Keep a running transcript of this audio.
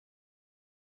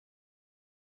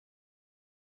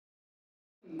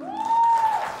Good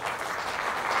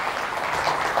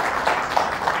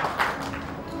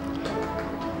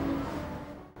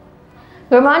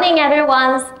morning,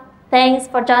 everyone. Thanks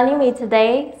for joining me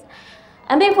today.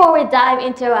 And before we dive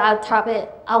into our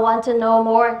topic, I want to know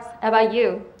more about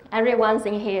you, everyone's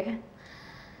in here.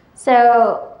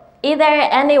 So, is there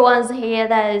anyone's here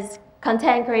that is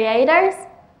content creators?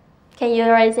 Can you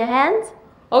raise your hand?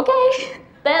 Okay,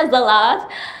 there's a lot.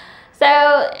 So,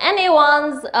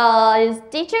 anyone's is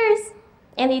teachers?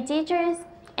 Any teachers?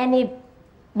 Any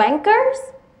bankers?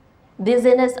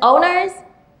 Business owners?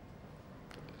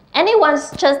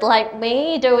 Anyone's just like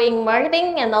me doing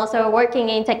marketing and also working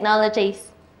in technologies?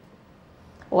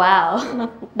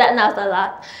 Wow, that knows a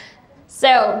lot.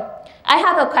 So I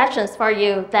have a question for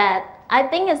you that I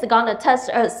think is gonna touch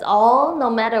us all no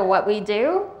matter what we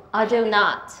do or do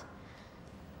not.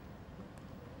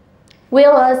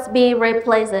 Will us be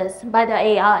replaced by the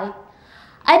AI?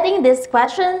 I think this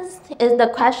question is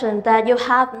the question that you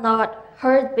have not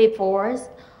heard before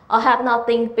or have not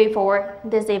think before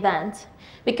this event.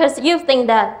 Because you think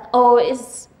that, oh,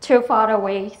 it's too far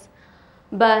away.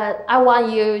 But I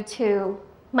want you to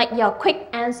make your quick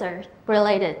answer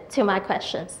related to my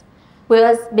questions. Will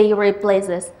us be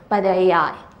replaced by the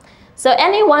AI? So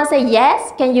anyone say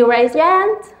yes? Can you raise your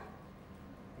hand?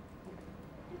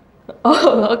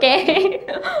 Oh, okay.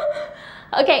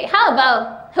 Okay, how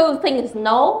about who thinks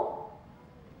no?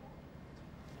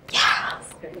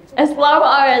 Yes. As well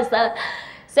as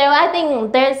so I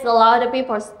think there's a lot of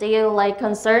people still like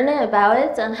concerned about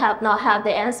it and have not had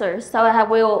the answers. So I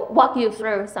will walk you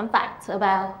through some facts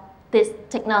about these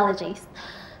technologies.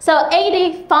 So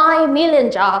 85 million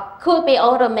jobs could be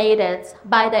automated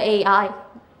by the AI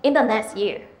in the next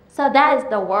year. So that is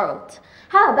the world.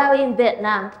 How about in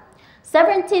Vietnam?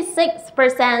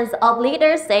 76% of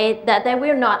leaders say that they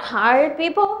will not hire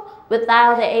people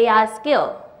without the AI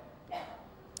skill.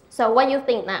 So what do you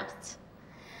think next?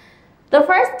 The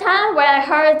first time when I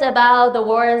heard about the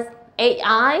word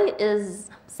AI is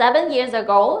 7 years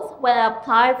ago when I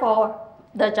applied for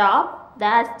the job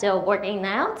that I'm still working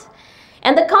now.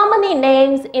 And the company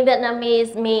names in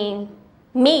Vietnamese mean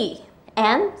me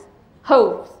and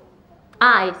who.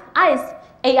 AI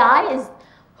is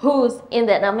who's in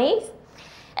Vietnamese.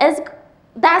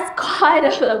 That's quite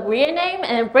a weird name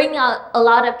and bring a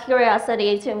lot of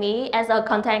curiosity to me as a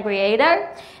content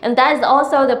creator. And that is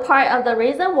also the part of the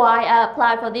reason why I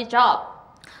applied for this job.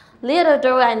 Little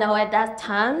do I know at that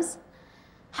time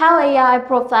how AI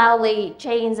profoundly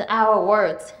changed our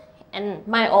world and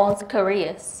my own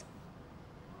careers.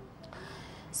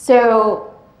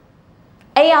 So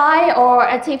AI or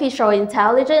artificial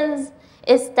intelligence,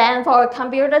 it stands for a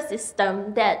computer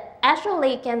system that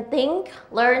actually can think,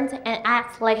 learn, and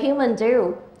act like humans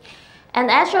do. And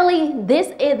actually,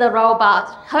 this is the robot.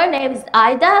 Her name is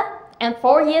Ida, and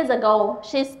 4 years ago,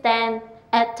 she stand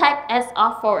at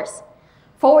TEDxSwinburneVietNamDanang.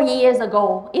 4 years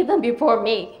ago, even before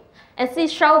me. And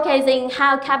she's showcasing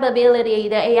how capability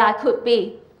the AI could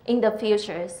be in the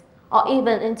futures, or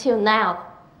even until now.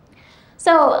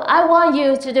 So I want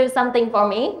you to do something for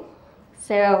me.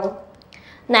 So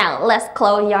now let's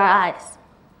close your eyes.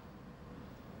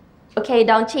 Okay,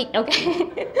 don't cheat, okay?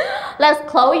 Let's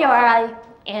close your eye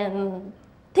and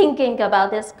thinking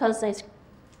about these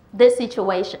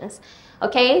situations.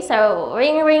 Okay, so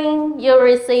ring ring, you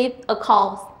receive a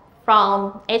call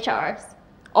from HRs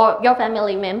or your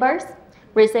family members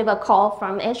receive a call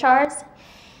from HRs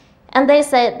and they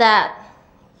said that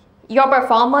your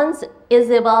performance is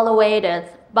evaluated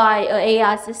by an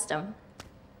AI system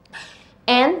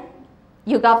and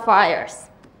you got fired.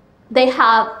 They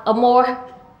have a more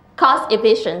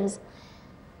cost-efficient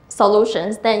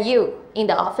solutions than you in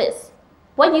the office.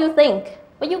 What do you think?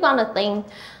 What are you gonna think?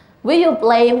 Will you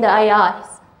blame the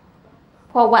AIs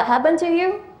for what happened to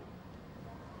you?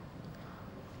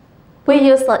 Will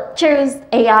you choose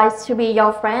AIs to be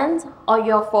your friends or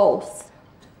your foes?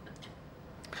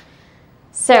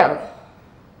 So,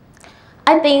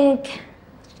 I think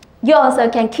you also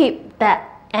can keep that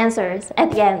answers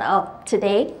at the end of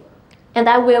today. And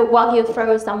I will walk you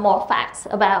through some more facts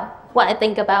about what I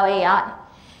think about AI.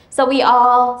 So we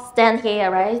all stand here,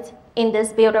 right, in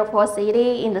this beautiful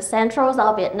city in the central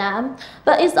of Vietnam,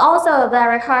 but it's also a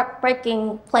very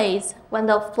heartbreaking place when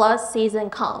the flood season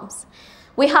comes.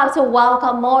 We have to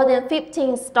welcome more than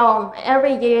 15 storms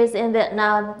every year in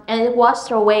Vietnam, and it washed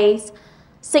away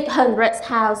 600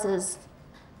 houses,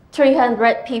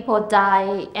 300 people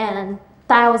die, and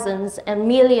thousands and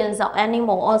millions of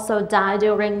animals also die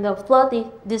during the flood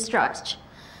discharge.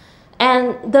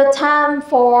 And the time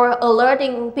for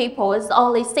alerting people is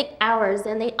only 6 hours,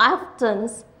 and it often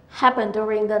happens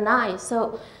during the night.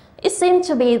 So it seems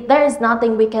to be there is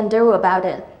nothing we can do about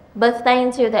it. But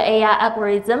thanks to the AI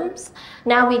algorithms,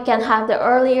 now we can have the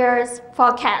earliest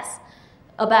forecast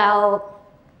about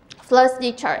flood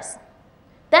discharge.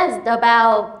 That's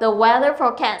about the weather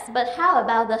forecast, but how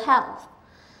about the health?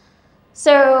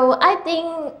 So I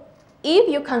think if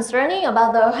you're concerning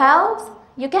about the health,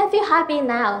 you can feel happy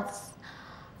now.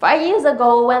 5 years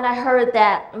ago, when I heard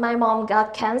that my mom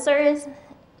got cancer,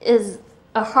 is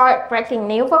a heartbreaking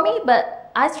news for me,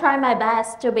 but I try my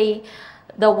best to be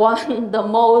the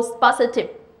most positive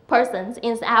person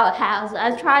in our house.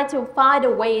 I try to find a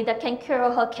way that can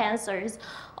cure her cancers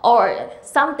or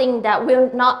something that will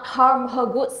not harm her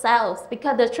good cells,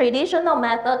 because the traditional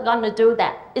method gonna do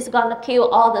that. It's gonna kill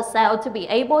all the cells to be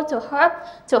able to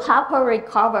help her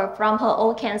recover from her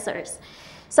own cancers.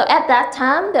 So at that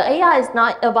time, the AI is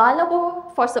not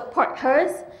available for support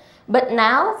hers, but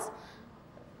now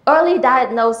early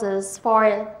diagnosis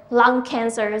for lung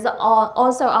cancers or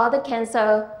also other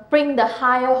cancer bring the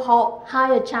higher hope,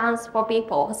 higher chance for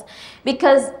people,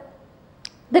 because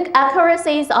the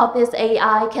accuracies of this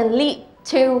AI can lead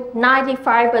to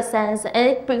 95%, and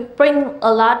it brings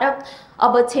a lot of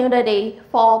opportunity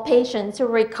for patients to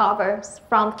recover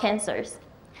from cancers.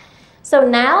 So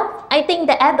now, I think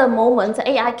that at the moment,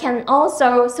 AI can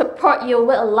also support you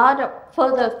with a lot of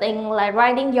further things, like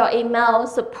writing your email,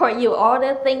 support you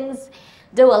order things,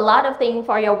 do a lot of things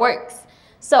for your works.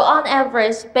 So on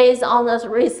average, based on the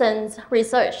recent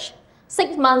research,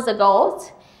 6 months ago,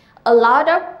 a lot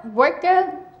of workers,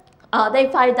 they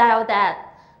find out that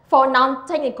for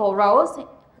non-technical roles,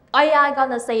 AI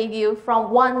gonna save you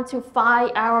from 1 to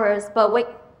 5 hours per week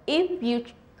if you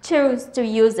choose to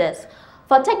use it.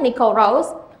 For technical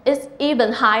roles, it's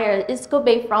even higher. It could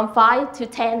be from 5 to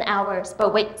 10 hours per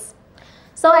week.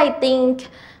 So I think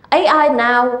AI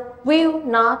now will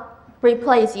not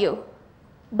replace you,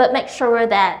 but make sure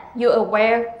that you're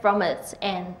aware from it,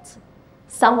 and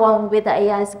someone with the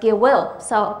AI skill will.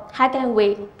 So how can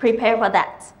we prepare for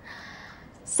that?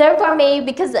 So for me,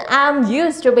 because I'm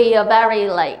used to be a very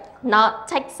not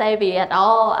tech savvy at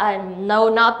all, I know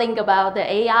nothing about the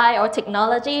AI or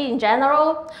technology in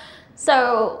general.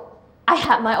 So I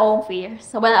had my own fears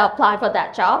when I applied for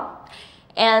that job.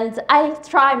 And I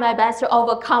tried my best to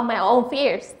overcome my own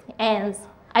fears. And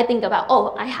I think about,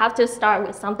 oh, I have to start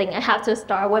with something. I have to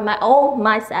start with my own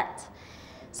mindset.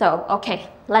 So, okay,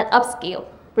 let's upskill,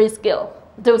 reskill,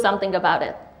 do something about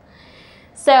it.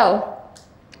 So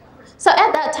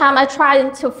at that time, I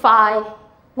tried to find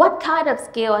what kind of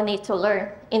skill I need to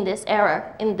learn in this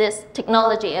era, in this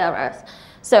technology era.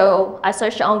 So I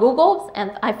searched on Google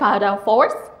and I found out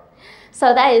force.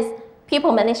 So that is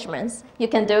people management. You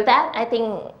can do that. I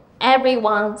think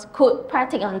everyone could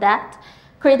practice on that.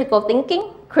 Critical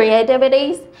thinking,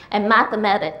 creativity, and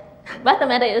mathematics.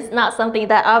 Mathematics is not something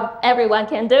that everyone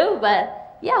can do,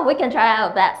 but yeah, we can try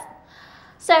our best.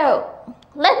 So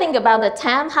let's think about the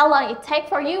time, how long it takes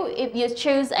for you if you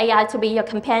choose AI to be your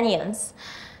companions.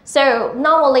 So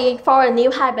normally for a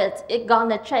new habit, it's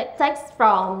gonna take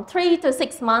from 3 to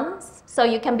 6 months, so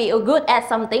you can be good at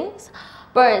some things.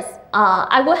 But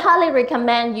I would highly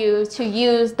recommend you to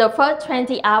use the first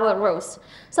 20-hour rules.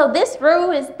 So this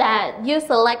rule is that you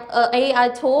select an AI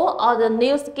tool or the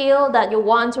new skill that you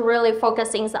want to really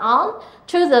focus on.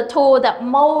 Choose a tool that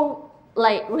more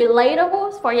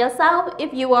relatable for yourself.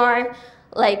 If you are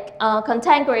a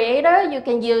content creator, you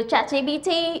can use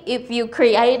ChatGPT. If you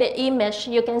create an image,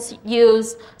 you can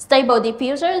use Stable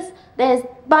Diffusers. There's a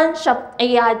bunch of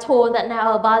AI tools that are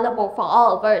now available for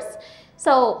all of us.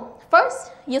 So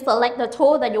first, you select the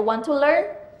tool that you want to learn.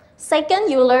 Second,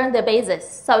 you learn the basics.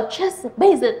 So just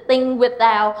basic thing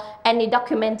without any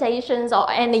documentations or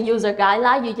any user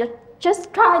guideline. You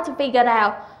just try to figure it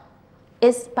out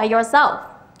it's by yourself.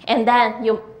 And then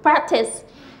you practice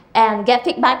and get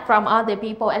feedback from other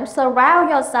people, and surround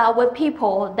yourself with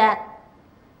people that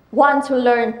want to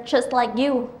learn just like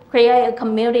you. Create a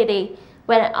community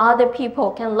where other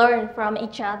people can learn from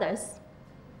each other.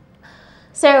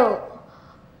 So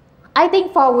I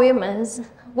think for women,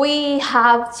 we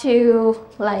have to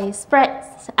spread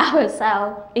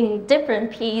ourselves in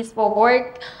different pieces for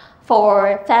work,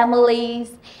 for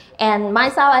families. And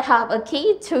myself, I have a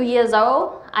kid, 2 years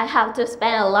old. I have to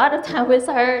spend a lot of time with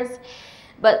her,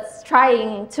 but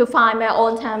trying to find my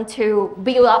own time to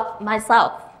build up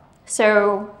myself.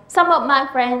 So some of my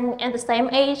friends at the same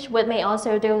age with me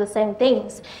also do the same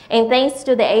things. And thanks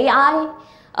to the AI,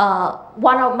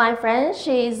 one of my friends,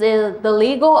 she's the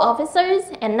legal officer,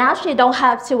 and now she don't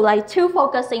have to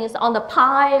focusing on the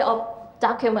pile of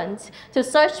documents to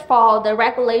search for the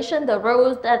regulation, the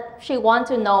rules that she wants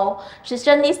to know. She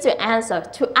just needs to answer,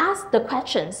 to ask the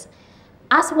questions.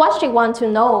 ask what she wants to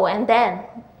know, and then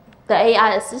the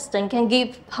AI assistant can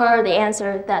give her the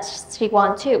answer that she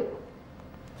wants to.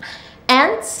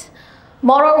 And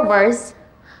moreover,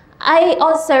 I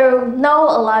also know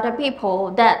a lot of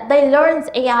people that they learn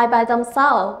AI by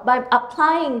themselves, by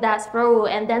applying that rule,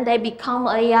 and then they become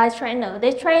an AI trainer.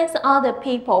 They train other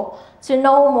people to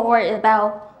know more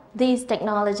about these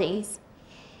technologies.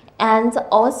 And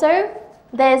also,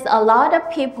 there's a lot of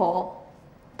people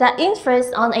that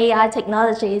interest on AI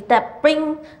technologies that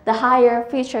bring the higher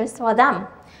features for them.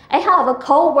 I have a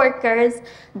co-worker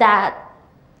that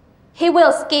he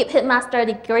will skip his master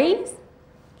degrees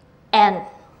and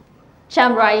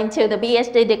jump right into the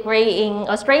PhD degree in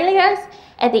Australia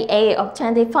at the age of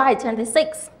 25,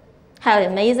 26. How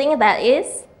amazing that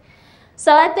is.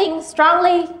 So I think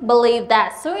strongly believe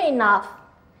that soon enough,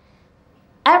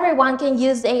 everyone can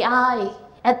use AI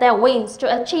at their wings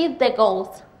to achieve their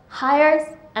goals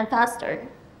higher and faster.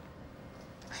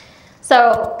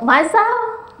 So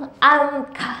myself, I'm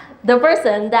the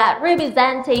person that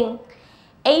representing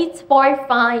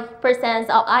 8.5%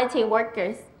 of IT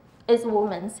workers is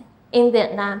women in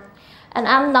Vietnam. And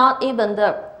I'm not even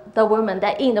the woman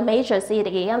that in the major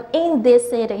city. I'm in this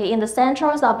city, in the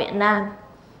central of Vietnam.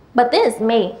 But this is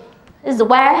me. This is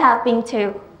where I have been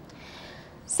to.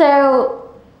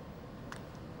 So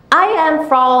I am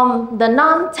from the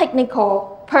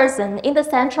non-technical person in the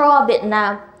central of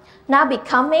Vietnam, now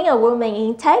becoming a woman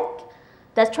in tech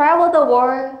that traveled the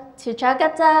world to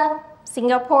Jakarta,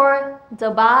 Singapore,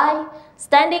 Dubai,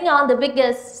 standing on the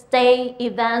biggest stage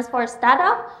events for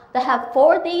startups that have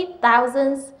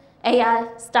 40,000 AI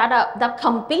startups that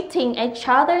competing each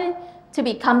other to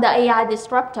become the AI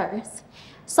disruptors,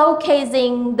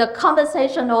 showcasing the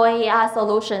conversational AI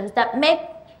solutions that made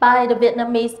by the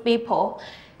Vietnamese people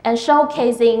and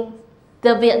showcasing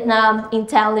the Vietnam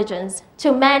intelligence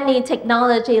to many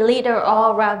technology leaders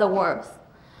all around the world.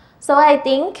 So I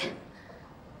think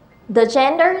the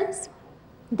genders,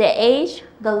 the age,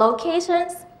 the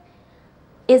locations,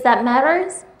 is that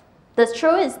matters. The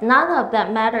truth is none of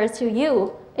that matters to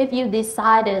you if you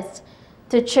decided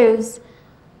to choose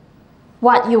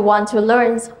what you want to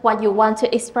learn, what you want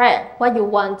to express, what you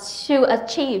want to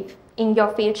achieve in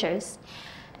your futures.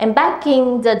 And back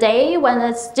in the day when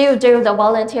I still do the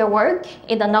volunteer work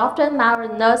in the northern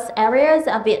mountainous areas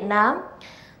of Vietnam,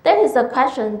 there is a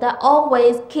question that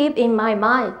always keep in my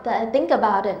mind that I think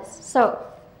about it. So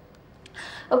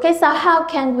how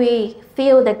can we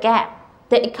fill the gap?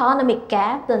 The economic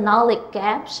gap, the knowledge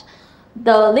gaps,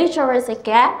 the literacy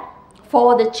gap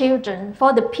for the children,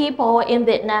 for the people in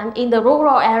Vietnam, in the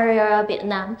rural area of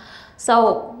Vietnam.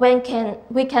 So when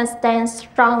we can stand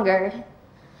stronger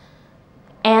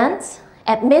and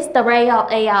amidst the ray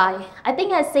of AI, I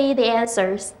think I see the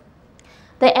answers.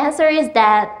 The answer is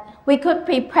that we could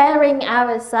preparing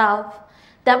ourselves,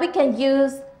 that we can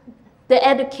use the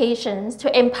education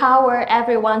to empower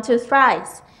everyone to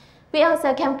thrive. We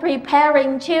also can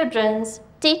preparing children,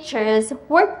 teachers,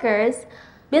 workers,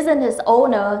 business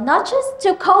owners, not just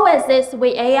to coexist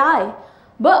with AI,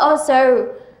 but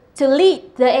also to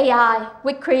lead the AI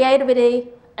with creativity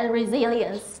and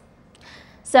resilience.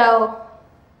 So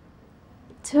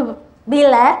to be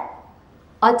led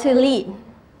or to lead,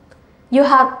 you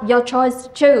have your choice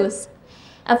to choose.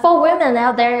 And for women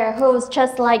out there who's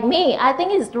just like me, I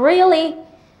think it's really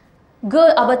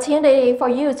good opportunity for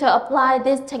you to apply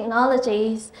these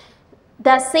technologies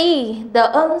that see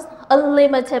the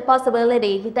unlimited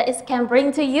possibility that it can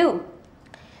bring to you.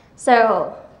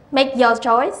 So make your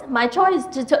choice. My choice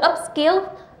is to upskill,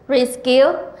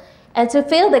 reskill, and to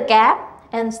fill the gap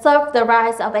and serve the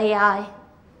rise of AI.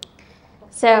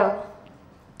 So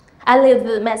I leave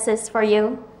the message for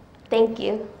you. Thank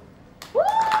you.